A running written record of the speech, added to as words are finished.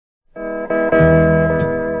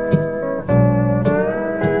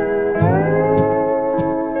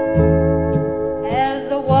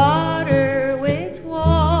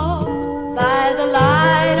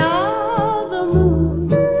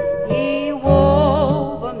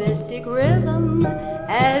mystic rhythm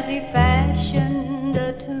as he fashioned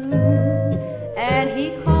a tune, and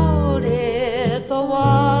he called it the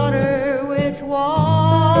water which walks.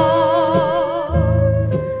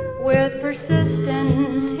 With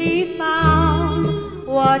persistence he found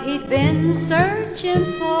what he'd been searching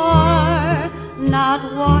for,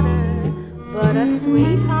 not water, but a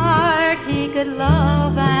sweetheart he could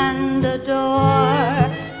love and adore.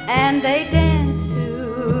 And they danced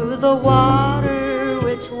to the water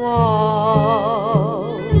which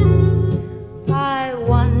walks. I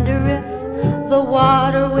wonder if the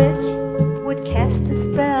water witch would cast a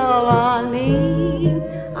spell on me.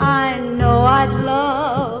 I know I'd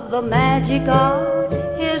love the magic of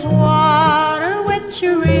his water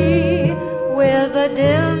witchery. With a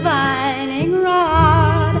divining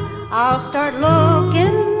rod, I'll start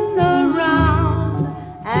looking around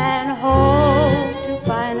and hope to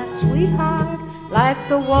find a sweetheart like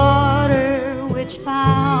the water which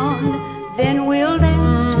found. Then we'll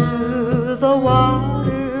dance to the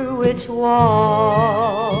water which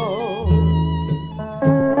walks.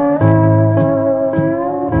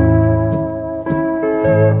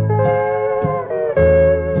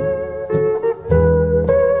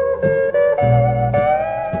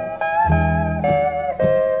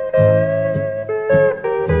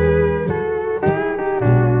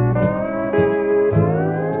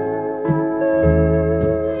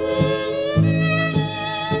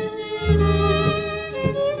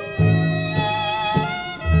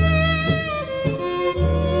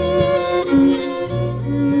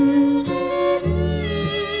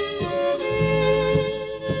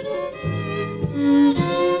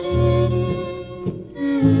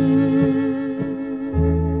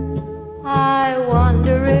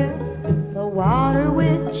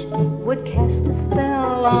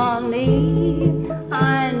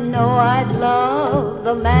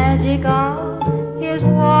 The magic of his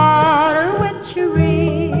water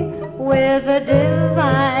witchery. With a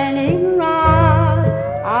divining rod,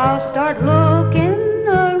 I'll start looking